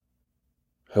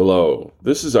Hello,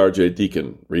 this is R.J.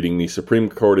 Deacon reading the Supreme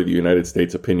Court of the United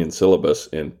States opinion syllabus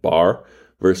in Barr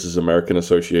versus American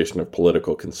Association of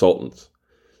Political Consultants.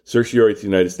 Certiorari to the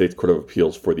United States Court of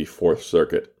Appeals for the Fourth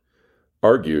Circuit.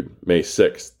 Argued May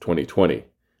 6, 2020.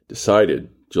 Decided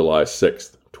July 6,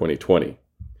 2020.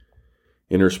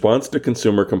 In response to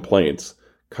consumer complaints,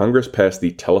 Congress passed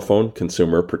the Telephone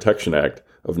Consumer Protection Act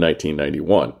of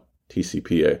 1991,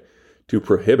 TCPA, to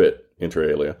prohibit, inter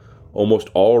alia, almost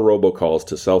all robocalls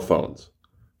to cell phones.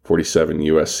 47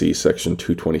 U.S.C. Section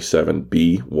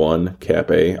 227B1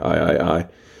 Cap A III.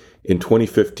 In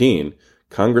 2015,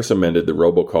 Congress amended the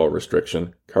robocall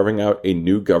restriction, carving out a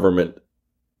new government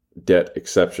debt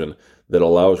exception that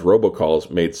allows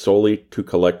robocalls made solely to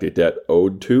collect a debt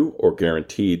owed to or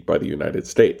guaranteed by the United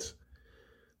States.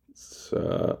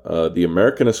 The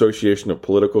American Association of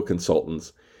Political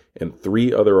Consultants and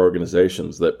three other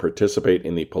organizations that participate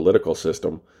in the political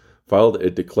system filed a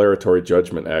declaratory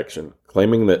judgment action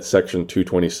claiming that Section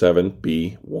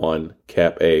 227B1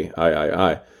 Cap A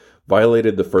III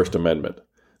violated the First Amendment.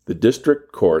 The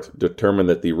district court determined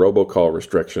that the robocall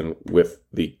restriction with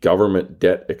the government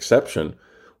debt exception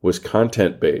was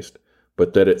content-based,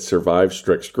 but that it survived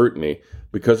strict scrutiny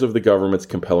because of the government's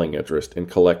compelling interest in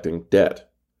collecting debt.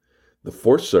 The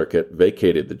Fourth Circuit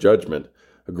vacated the judgment,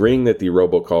 agreeing that the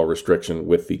robocall restriction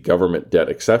with the government debt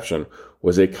exception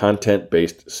was a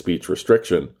content-based speech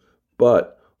restriction,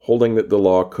 but holding that the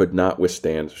law could not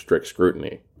withstand strict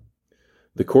scrutiny.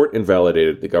 The court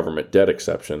invalidated the government debt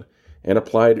exception and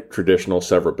applied traditional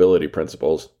severability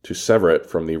principles to sever it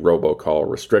from the robocall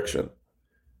restriction.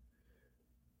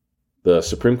 The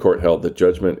Supreme Court held that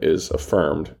judgment is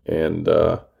affirmed, and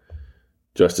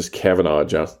Justice Kavanaugh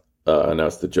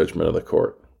announced the judgment of the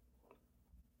court.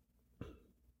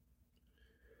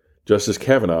 Justice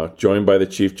Kavanaugh, joined by the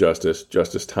Chief Justice,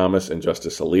 Justice Thomas, and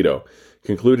Justice Alito,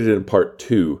 concluded in Part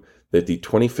 2 that the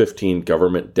 2015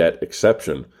 government debt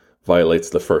exception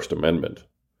violates the First Amendment.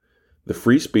 The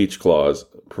Free Speech Clause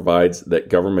provides that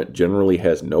government generally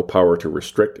has no power to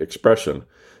restrict expression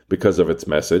because of its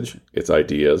message, its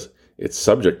ideas, its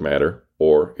subject matter,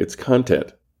 or its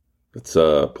content. It's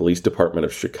Police Department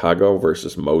of Chicago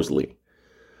versus Mosley.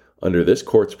 Under this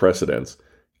court's precedents,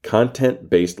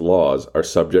 content-based laws are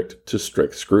subject to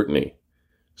strict scrutiny.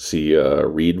 See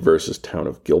Reed versus Town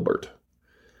of Gilbert.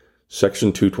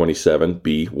 Section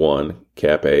 227B1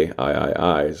 Cap A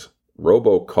III's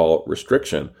robocall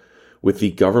restriction with the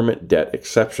government debt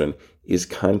exception is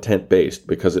content-based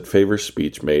because it favors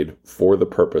speech made for the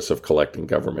purpose of collecting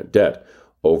government debt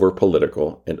over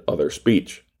political and other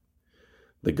speech.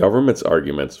 The government's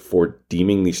arguments for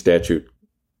deeming the statute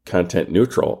content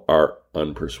neutral are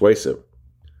unpersuasive.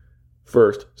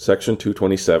 First, Section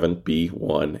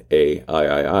 227B1A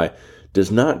III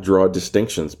does not draw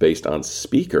distinctions based on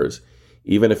speakers.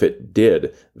 Even if it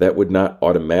did, that would not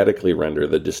automatically render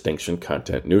the distinction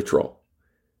content neutral.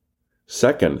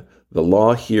 Second, the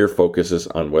law here focuses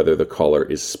on whether the caller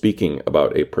is speaking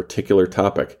about a particular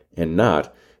topic and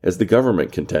not, as the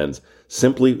government contends,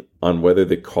 simply on whether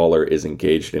the caller is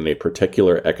engaged in a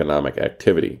particular economic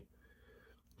activity.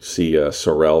 See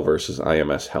Sorrell versus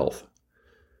IMS Health.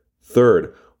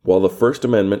 Third, while the First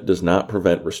Amendment does not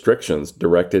prevent restrictions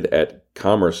directed at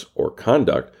commerce or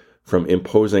conduct from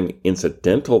imposing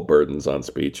incidental burdens on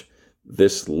speech,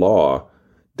 this law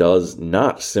does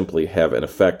not simply have an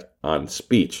effect on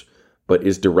speech, but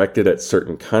is directed at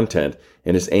certain content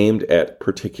and is aimed at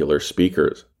particular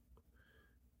speakers.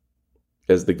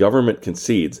 As the government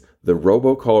concedes, the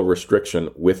robocall restriction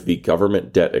with the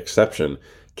government debt exception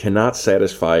cannot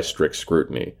satisfy strict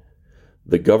scrutiny.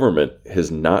 The government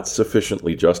has not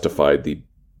sufficiently justified the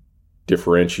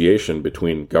differentiation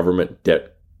between government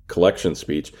debt collection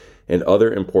speech and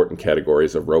other important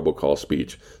categories of robocall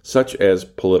speech, such as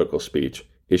political speech,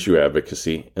 issue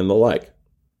advocacy, and the like.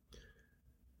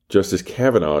 Justice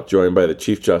Kavanaugh, joined by the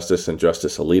Chief Justice and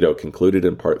Justice Alito, concluded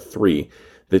in Part 3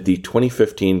 that the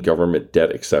 2015 government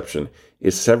debt exception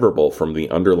is severable from the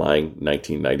underlying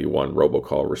 1991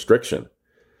 robocall restriction.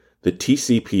 The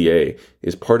TCPA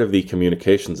is part of the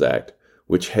Communications Act,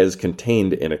 which has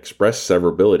contained an express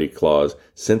severability clause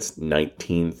since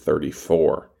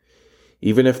 1934.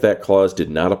 Even if that clause did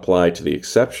not apply to the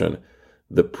exception,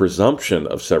 the presumption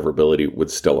of severability would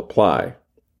still apply.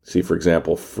 See, for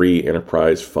example, Free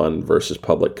Enterprise Fund versus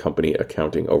Public Company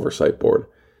Accounting Oversight Board.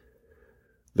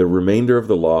 The remainder of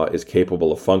the law is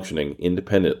capable of functioning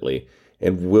independently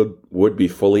and would be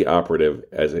fully operative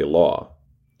as a law.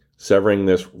 Severing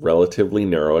this relatively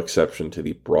narrow exception to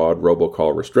the broad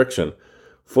robocall restriction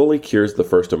fully cures the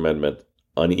First Amendment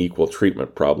unequal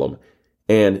treatment problem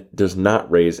and does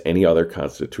not raise any other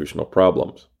constitutional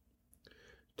problems.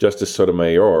 Justice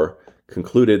Sotomayor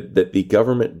concluded that the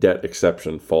government debt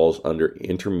exception falls under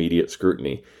intermediate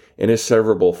scrutiny and is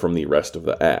severable from the rest of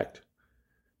the Act.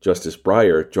 Justice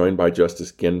Breyer, joined by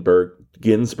Justice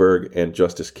Ginsburg and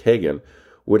Justice Kagan,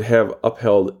 would have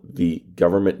upheld the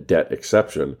government debt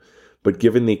exception, but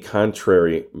given the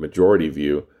contrary majority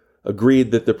view,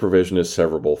 agreed that the provision is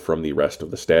severable from the rest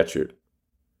of the statute.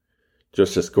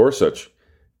 Justice Gorsuch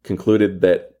concluded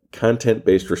that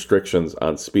content-based restrictions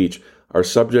on speech are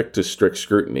subject to strict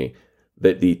scrutiny,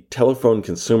 that the Telephone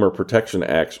Consumer Protection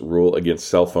Act's rule against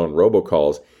cell phone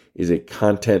robocalls is a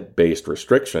content-based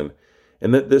restriction,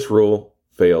 and that this rule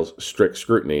fails strict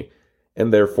scrutiny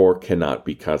and therefore cannot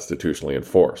be constitutionally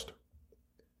enforced.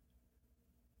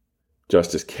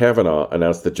 Justice Kavanaugh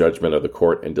announced the judgment of the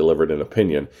court and delivered an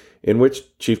opinion in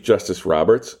which Chief Justice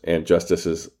Roberts and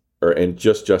Justice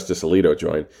Alito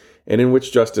joined, and in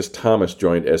which Justice Thomas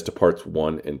joined as to parts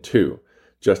 1 and 2.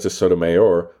 Justice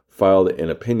Sotomayor filed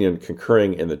an opinion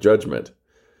concurring in the judgment.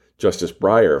 Justice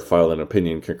Breyer filed an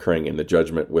opinion concurring in the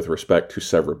judgment with respect to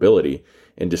severability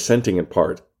and dissenting in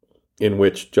part, in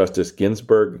which Justice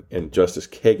Ginsburg and Justice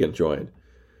Kagan joined.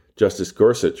 Justice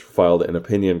Gorsuch filed an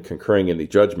opinion concurring in the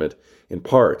judgment in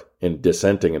part and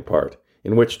dissenting in part,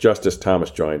 in which Justice Thomas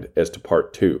joined as to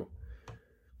part 2.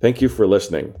 Thank you for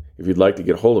listening. If you'd like to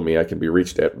get hold of me, I can be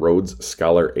reached at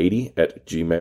rhodesscholar80@gmail.com.